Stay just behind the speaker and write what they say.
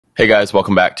Hey guys,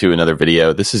 welcome back to another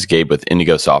video. This is Gabe with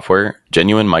Indigo Software,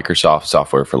 genuine Microsoft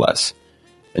software for less.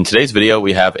 In today's video,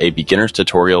 we have a beginner's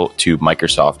tutorial to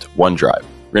Microsoft OneDrive.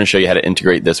 We're going to show you how to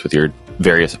integrate this with your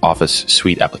various Office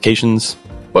suite applications.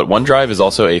 But OneDrive is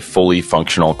also a fully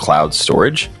functional cloud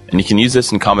storage, and you can use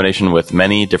this in combination with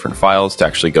many different files to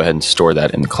actually go ahead and store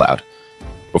that in the cloud.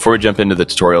 Before we jump into the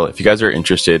tutorial, if you guys are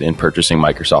interested in purchasing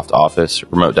Microsoft Office,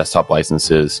 remote desktop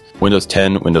licenses, Windows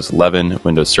 10, Windows 11,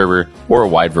 Windows Server, or a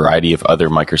wide variety of other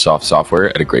Microsoft software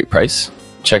at a great price,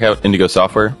 check out Indigo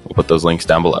Software. We'll put those links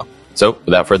down below. So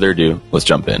without further ado, let's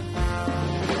jump in.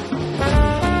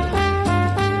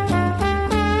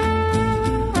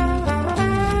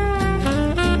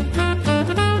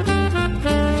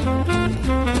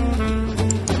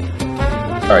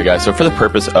 Alright guys, so for the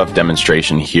purpose of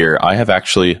demonstration here, I have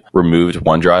actually removed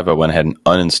OneDrive. I went ahead and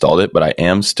uninstalled it, but I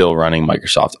am still running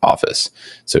Microsoft Office.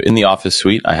 So in the Office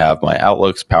suite, I have my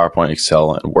Outlooks, PowerPoint,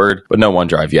 Excel, and Word, but no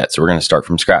OneDrive yet, so we're going to start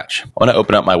from scratch. I want to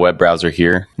open up my web browser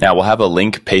here. Now we'll have a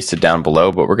link pasted down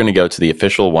below, but we're going to go to the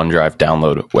official OneDrive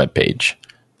download webpage.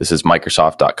 This is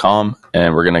Microsoft.com,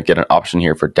 and we're going to get an option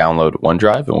here for download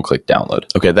OneDrive, and we'll click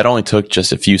download. Okay, that only took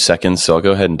just a few seconds, so I'll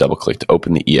go ahead and double click to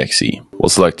open the exe. We'll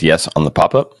select yes on the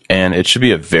pop-up, and it should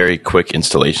be a very quick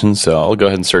installation, so I'll go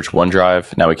ahead and search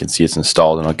OneDrive. Now we can see it's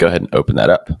installed, and I'll go ahead and open that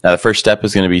up. Now the first step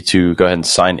is going to be to go ahead and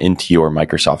sign into your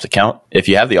Microsoft account. If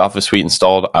you have the Office suite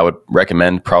installed, I would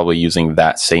recommend probably using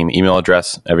that same email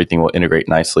address. Everything will integrate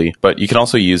nicely, but you can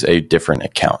also use a different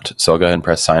account. So I'll go ahead and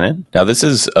press sign in. Now this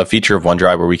is a feature of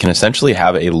OneDrive where we can essentially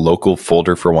have a local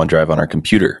folder for OneDrive on our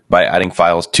computer. By adding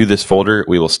files to this folder,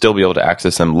 we will still be able to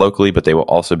access them locally, but they will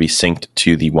also be synced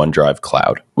to the OneDrive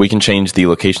cloud. We can change the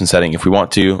location setting if we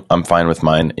want to. I'm fine with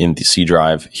mine in the C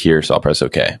drive here, so I'll press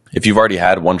OK. If you've already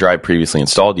had OneDrive previously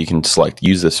installed, you can select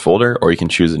use this folder, or you can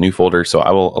choose a new folder, so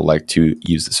I will elect to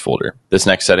use this folder. This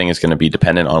next setting is going to be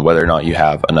dependent on whether or not you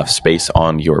have enough space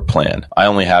on your plan. I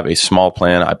only have a small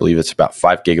plan. I believe it's about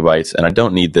 5 gigabytes, and I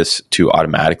don't need this to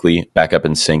automatically back up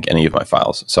and sync any of my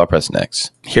files, so I'll press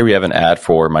next. Here we have an ad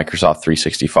for Microsoft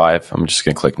 365. I'm just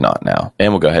going to click not now,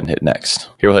 and we'll go ahead and hit next.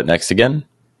 Here we'll hit next again,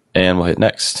 and we'll hit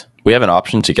next. We have an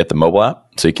option to get the mobile app,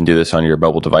 so you can do this on your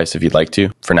mobile device if you'd like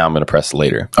to. For now, I'm going to press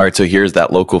later. All right, so here's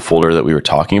that local folder that we were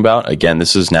talking about. Again,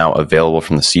 this is now available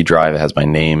from the C drive. It has my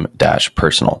name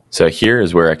 -personal. So here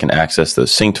is where I can access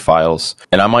those synced files,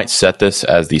 and I might set this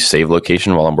as the save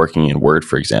location while I'm working in Word,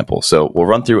 for example. So we'll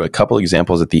run through a couple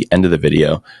examples at the end of the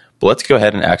video. But let's go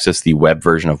ahead and access the web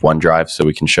version of OneDrive so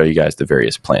we can show you guys the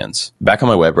various plans. Back on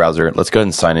my web browser, let's go ahead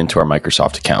and sign into our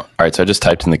Microsoft account. All right, so I just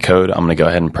typed in the code. I'm going to go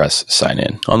ahead and press sign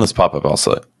in. On this pop-up, I'll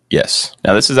select yes.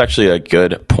 Now this is actually a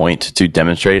good point to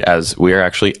demonstrate as we are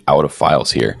actually out of files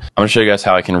here. I'm going to show you guys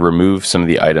how I can remove some of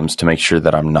the items to make sure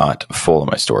that I'm not full of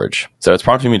my storage. So it's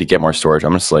prompting me to get more storage.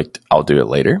 I'm going to select I'll do it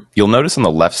later. You'll notice on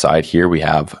the left side here we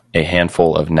have a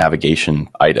handful of navigation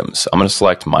items. I'm going to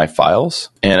select my files.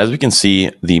 And as we can see,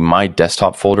 the My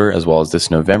Desktop folder as well as this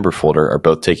November folder are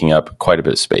both taking up quite a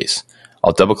bit of space.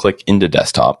 I'll double click into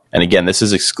desktop. And again, this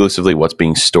is exclusively what's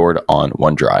being stored on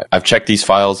OneDrive. I've checked these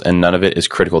files and none of it is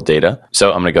critical data. So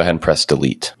I'm going to go ahead and press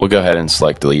delete. We'll go ahead and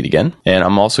select delete again. And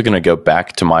I'm also going to go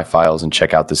back to my files and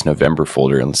check out this November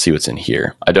folder and see what's in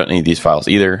here. I don't need these files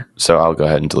either, so I'll go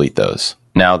ahead and delete those.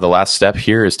 Now, the last step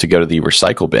here is to go to the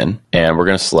recycle bin, and we're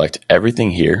going to select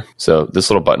everything here. So this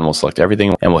little button will select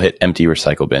everything, and we'll hit empty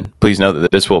recycle bin. Please note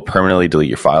that this will permanently delete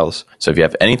your files. So if you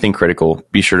have anything critical,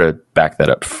 be sure to back that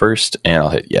up first, and I'll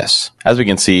hit yes. As we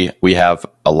can see, we have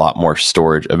a lot more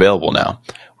storage available now.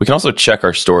 We can also check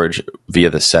our storage via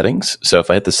the settings. So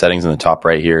if I hit the settings in the top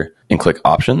right here and click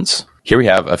options, here we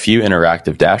have a few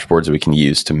interactive dashboards we can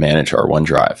use to manage our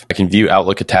OneDrive. I can view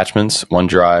Outlook attachments,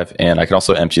 OneDrive, and I can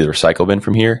also empty the recycle bin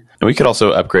from here. And we could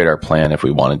also upgrade our plan if we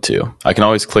wanted to. I can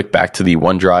always click back to the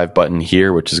OneDrive button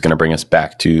here, which is going to bring us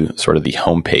back to sort of the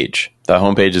home page. The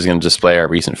home page is going to display our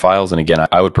recent files. And again,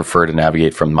 I would prefer to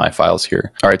navigate from my files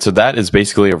here. All right, so that is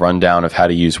basically a rundown of how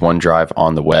to use OneDrive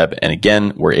on the web. And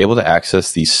again, we're able to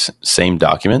access these same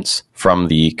documents from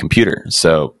the computer.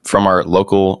 So from our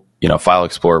local File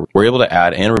Explorer, we're able to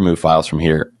add and remove files from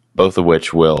here, both of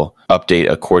which will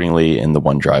update accordingly in the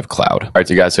OneDrive cloud. All right,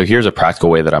 so guys, so here's a practical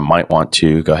way that I might want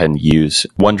to go ahead and use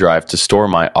OneDrive to store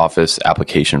my Office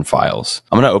application files.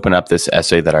 I'm going to open up this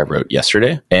essay that I wrote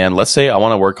yesterday. And let's say I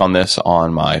want to work on this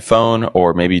on my phone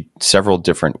or maybe several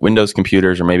different Windows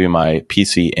computers or maybe my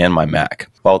PC and my Mac.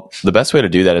 Well, the best way to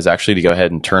do that is actually to go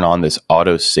ahead and turn on this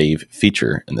auto save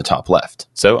feature in the top left.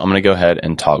 So I'm going to go ahead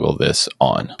and toggle this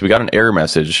on. So we got an error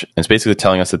message, and it's basically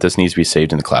telling us that this needs to be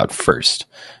saved in the cloud first.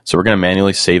 So we're going to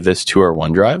manually save this to our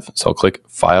OneDrive. So I'll click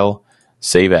File,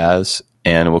 Save As,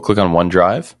 and we'll click on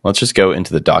OneDrive. Let's just go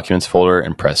into the Documents folder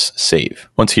and press Save.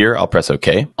 Once here, I'll press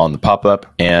OK on the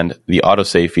pop-up, and the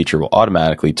autosave feature will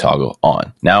automatically toggle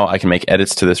on. Now I can make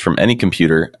edits to this from any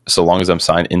computer so long as I'm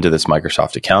signed into this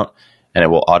Microsoft account, and it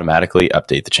will automatically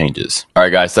update the changes. All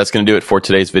right, guys, that's going to do it for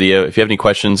today's video. If you have any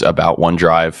questions about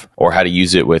OneDrive or how to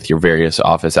use it with your various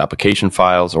Office application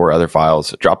files or other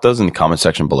files, drop those in the comment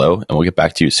section below, and we'll get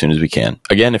back to you as soon as we can.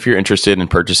 Again, if you're interested in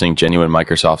purchasing genuine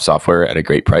Microsoft software at a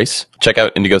great price, check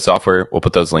out Indigo Software. We'll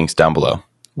put those links down below.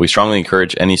 We strongly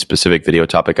encourage any specific video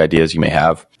topic ideas you may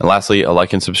have. And lastly, a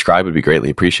like and subscribe would be greatly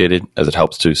appreciated as it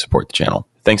helps to support the channel.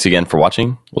 Thanks again for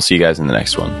watching. We'll see you guys in the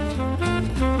next one.